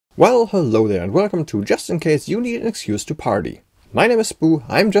Well, hello there and welcome to Just In Case You Need an Excuse to Party. My name is Boo,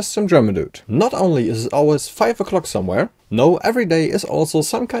 I'm just some German dude. Not only is it always 5 o'clock somewhere, no, every day is also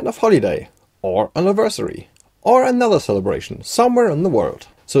some kind of holiday, or anniversary, or another celebration somewhere in the world.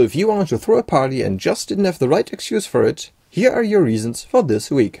 So if you wanted to throw a party and just didn't have the right excuse for it, here are your reasons for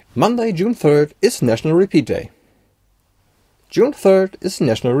this week. Monday, June 3rd is National Repeat Day. June 3rd is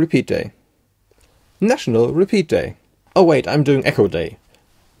National Repeat Day. National Repeat Day. Oh wait, I'm doing Echo Day.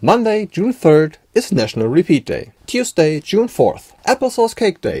 Monday, June 3rd is National Repeat Day. Tuesday, June 4th, Applesauce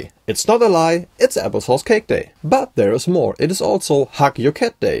Cake Day. It's not a lie, it's Applesauce Cake Day. But there is more, it is also Hug Your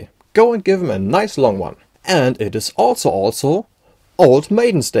Cat Day. Go and give him a nice long one. And it is also Old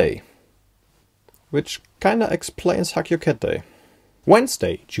Maiden's Day. Which kinda explains Hug Your Cat Day.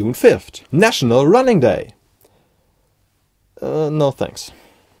 Wednesday, June 5th, National Running Day. No thanks.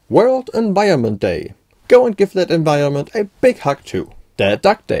 World Environment Day. Go and give that environment a big hug too. Dead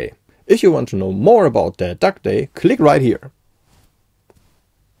Duck Day. If you want to know more about Dead Duck Day, click right here.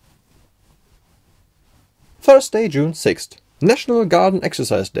 Thursday, June 6th, National Garden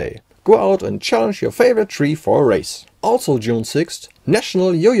Exercise Day. Go out and challenge your favorite tree for a race. Also June 6th,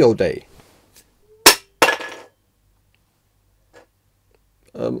 National Yo-Yo Day.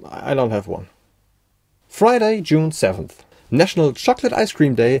 I don't have one. Friday, June 7th, National Chocolate Ice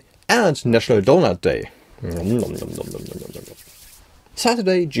Cream Day and National Donut Day.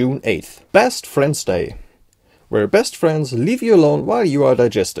 Saturday, June 8th, Best Friends Day, where best friends leave you alone while you are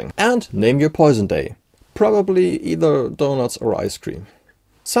digesting. And Name Your Poison Day, probably either donuts or ice cream.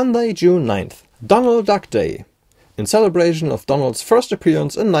 Sunday, June 9th, Donald Duck Day, in celebration of Donald's first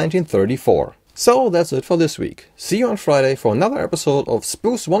appearance in 1934. So that's it for this week. See you on Friday for another episode of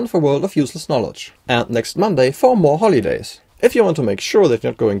Spoo's Wonderful World of Useless Knowledge. And next Monday for more holidays. If you want to make sure that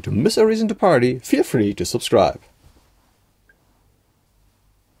you're not going to miss a reason to party, feel free to subscribe.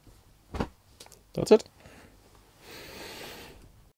 That's it.